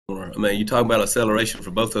I mean, you talk about acceleration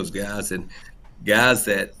for both those guys, and guys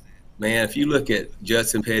that, man, if you look at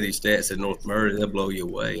Judson Petty's stats at North Murray, they'll blow you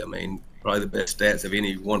away. I mean, probably the best stats of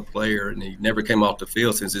any one player, and he never came off the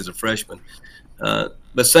field since he's a freshman.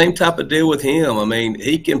 But same type of deal with him. I mean,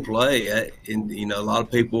 he can play. And, you know, a lot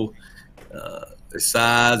of people, his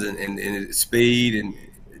size and his speed, and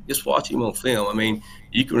just watch him on film. I mean,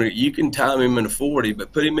 you can time him in the 40,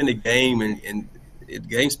 but put him in the game, and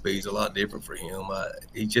game speed's a lot different for him.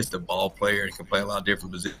 He's just a ball player and can play a lot of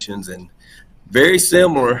different positions, and very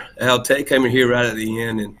similar how Tech came in here right at the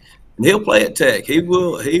end, and he'll play at Tech. He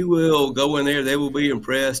will go in there. They will be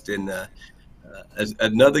impressed. And as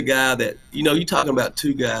another guy that, you know, you're talking about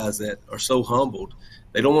two guys that are so humbled.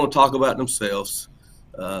 They don't want to talk about themselves.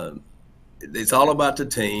 It's all about the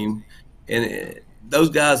team. And those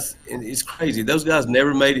guys, and it's crazy. Those guys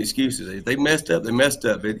never made excuses. If they messed up, they messed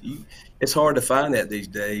up. It's hard to find that these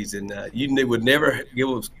days. And they would never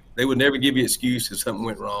give you excuses if something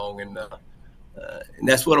went wrong. And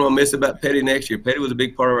that's what I'm going to miss about Petty next year. Petty was a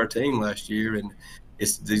big part of our team last year, and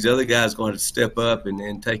it's these other guys going to step up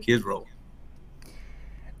and take his role.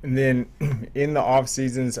 And then in the off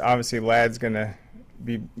seasons, obviously Lad's going to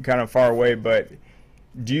be kind of far away, but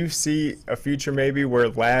do you see a future maybe where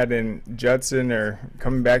Lad and Judson are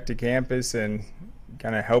coming back to campus and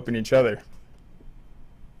kind of helping each other?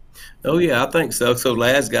 Oh, yeah, I think so. So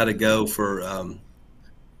Lad's got to go for,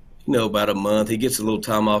 about a month. He gets a little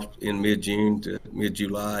time off in mid-June to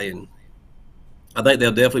mid-July, and I think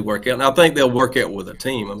they'll definitely work out. And I think they'll work out with a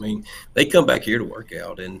team. I mean, they come back here to work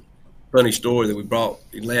out. And funny story that we brought,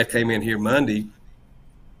 Lad came in here Monday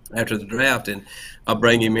after the draft, and I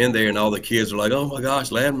bring him in there, and all the kids are like, "Oh my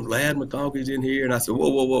gosh, Lad McConkey's in here." And I said,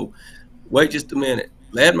 whoa, wait just a minute.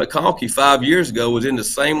 Lad McConkey 5 years ago was in the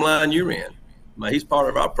same line you're in. I mean, he's part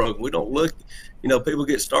of our program. We don't look, people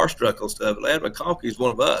get starstruck on stuff. Lad McConkey is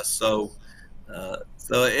one of us. So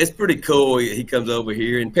it's pretty cool. He comes over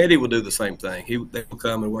here, and Petty will do the same thing. They will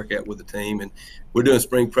come and work out with the team, and we're doing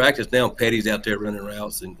spring practice now. Petty's out there running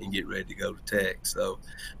routes and get ready to go to Tech. So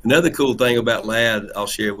another cool thing about Lad, I'll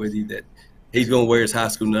share with you, that he's going to wear his high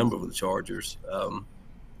school number with the Chargers.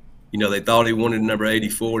 They thought he wanted number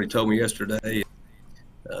 84. He told me yesterday.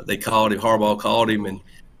 They called him. Harbaugh called him, and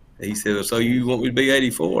he said, "So you want me to be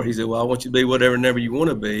 84?" He said, "Well, I want you to be whatever number you want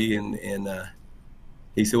to be." And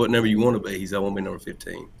he said, "What number you want to be?" He said, "I want to be number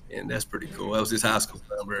 15." And that's pretty cool. That was his high school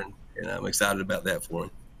number, and I'm excited about that for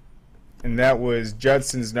him. And that was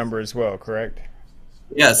Judson's number as well, correct?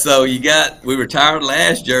 Yeah, so we retired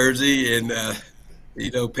last jersey, and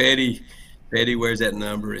Petty wears that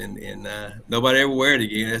number, and nobody ever wear it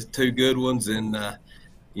again. That's two good ones, and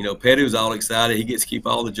Petty was all excited. He gets to keep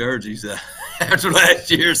all the jerseys after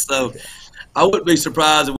last year, so I wouldn't be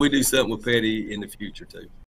surprised if we do something with Petty in the future too.